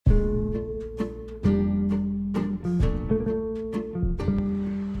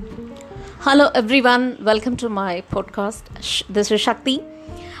Hello everyone, welcome to my podcast. This is Shakti.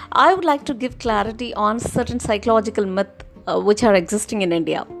 I would like to give clarity on certain psychological myths which are existing in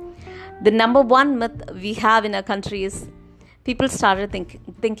India. The number one myth we have in our country is people started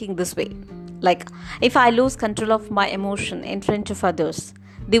thinking this way. Like, if I lose control of my emotion in front of others,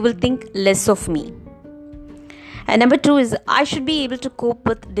 they will think less of me. And number two is I should be able to cope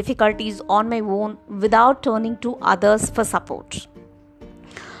with difficulties on my own without turning to others for support.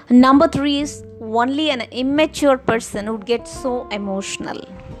 Number three is only an immature person would get so emotional.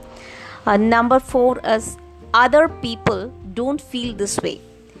 Number four is other people don't feel this way.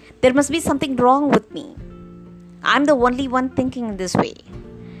 There must be something wrong with me. I'm the only one thinking in this way.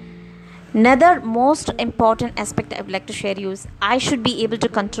 Another most important aspect I would like to share you is I should be able to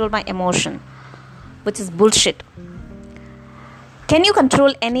control my emotion, which is bullshit. Can you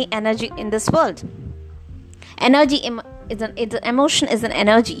control any energy in this world? Emotion is an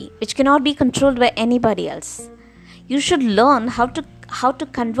energy which cannot be controlled by anybody else. You should learn how to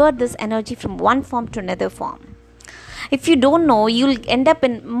convert this energy from one form to another form. If you don't know, you'll end up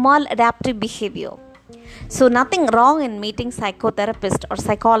in maladaptive behavior. So nothing wrong in meeting psychotherapist or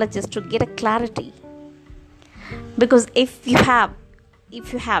psychologist to get a clarity. Because if you have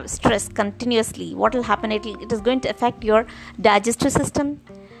stress continuously, what will happen? It is going to affect your digestive system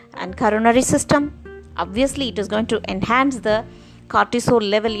and coronary system. Obviously, it is going to enhance the cortisol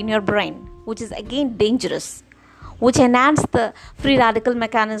level in your brain, which is again dangerous, which enhance the free radical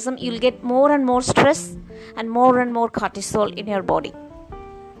mechanism. You'll get more and more stress and more cortisol in your body,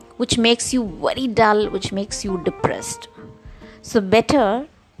 which makes you very dull, which makes you depressed. So better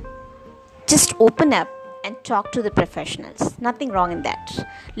just open up and talk to the professionals. Nothing wrong in that.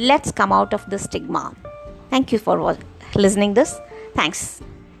 Let's come out of the stigma. Thank you for listening this. Thanks.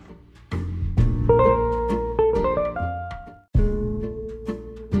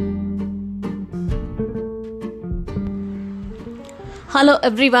 Hello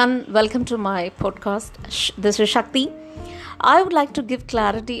everyone, welcome to my podcast. This is Shakti. I would like to give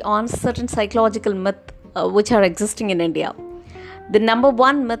clarity on certain psychological myths which are existing in India. The number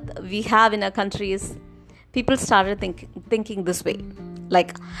one myth we have in our country is people started thinking this way.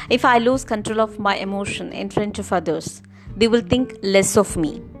 Like, if I lose control of my emotion in front of others, they will think less of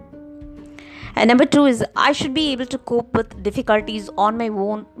me. And number two is I should be able to cope with difficulties on my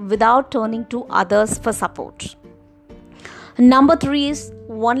own without turning to others for support. Number three is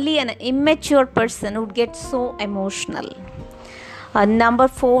only an immature person would get so emotional. Number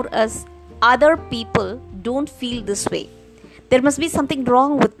four is other people don't feel this way. There must be something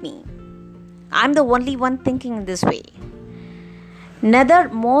wrong with me. I'm the only one thinking in this way. Another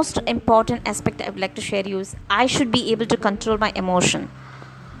most important aspect I would like to share you is I should be able to control my emotion,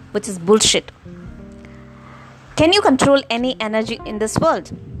 which is bullshit. Can you control any energy in this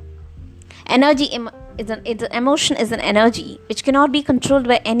world? Emotion is an energy which cannot be controlled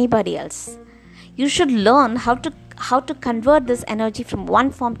by anybody else. You should learn how to convert this energy from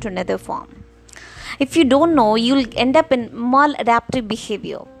one form to another form. If you don't know, you'll end up in maladaptive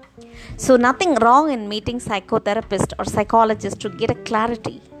behavior. So nothing wrong in meeting psychotherapist or psychologist to get a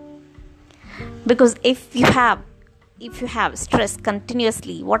clarity. Because if you have stress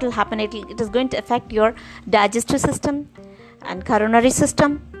continuously, what will happen? It is going to affect your digestive system and coronary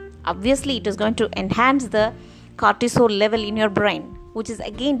system. Obviously, it is going to enhance the cortisol level in your brain, which is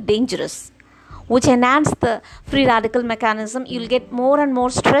again dangerous, which enhance the free radical mechanism. You'll get more and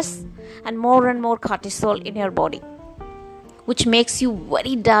more stress and more cortisol in your body, which makes you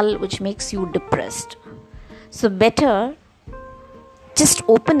very dull, which makes you depressed. So better just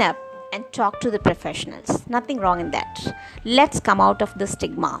open up and talk to the professionals. Nothing wrong in that. Let's come out of the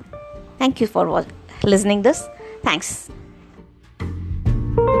stigma. Thank you for listening this. Thanks.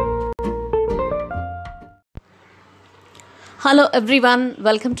 Hello everyone,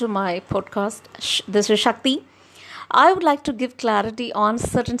 welcome to my podcast. This is Shakti. I would like to give clarity on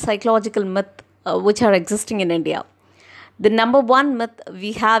certain psychological myths which are existing in India. The number one myth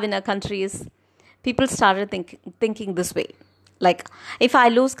we have in our country is people started thinking this way. Like, if I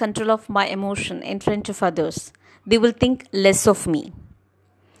lose control of my emotion in front of others, they will think less of me.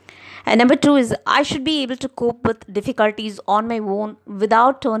 And number two is I should be able to cope with difficulties on my own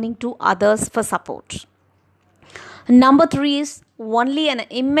without turning to others for support. Number three is only an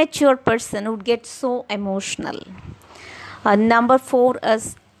immature person would get so emotional. Number four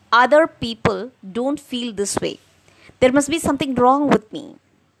is other people don't feel this way. There must be something wrong with me.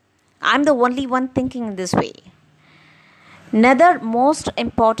 I'm the only one thinking in this way. Another most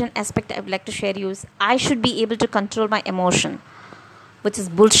important aspect I would like to share you is I should be able to control my emotion, which is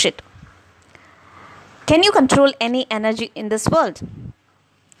bullshit. Can you control any energy in this world?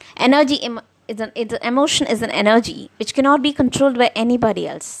 It's an emotion is an energy which cannot be controlled by anybody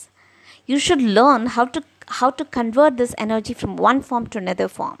else. You should learn how to convert this energy from one form to another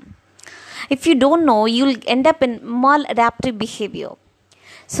form. If you don't know, you'll end up in maladaptive behavior.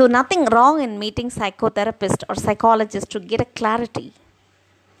 So nothing wrong in meeting psychotherapist or psychologist to get a clarity.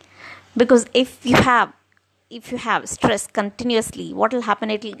 Because if you have stress continuously, what will happen?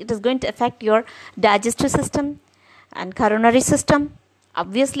 It is going to affect your digestive system and coronary system.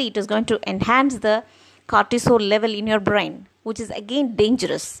 Obviously, it is going to enhance the cortisol level in your brain, which is again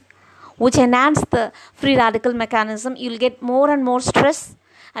dangerous, which enhance the free radical mechanism. You'll get more and more stress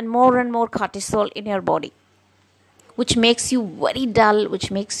and more cortisol in your body, which makes you very dull,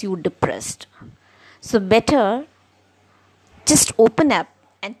 which makes you depressed. So better just open up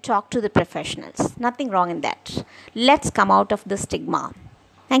and talk to the professionals. Nothing wrong in that. Let's come out of the stigma.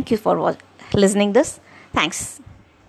 Thank you for listening this. Thanks.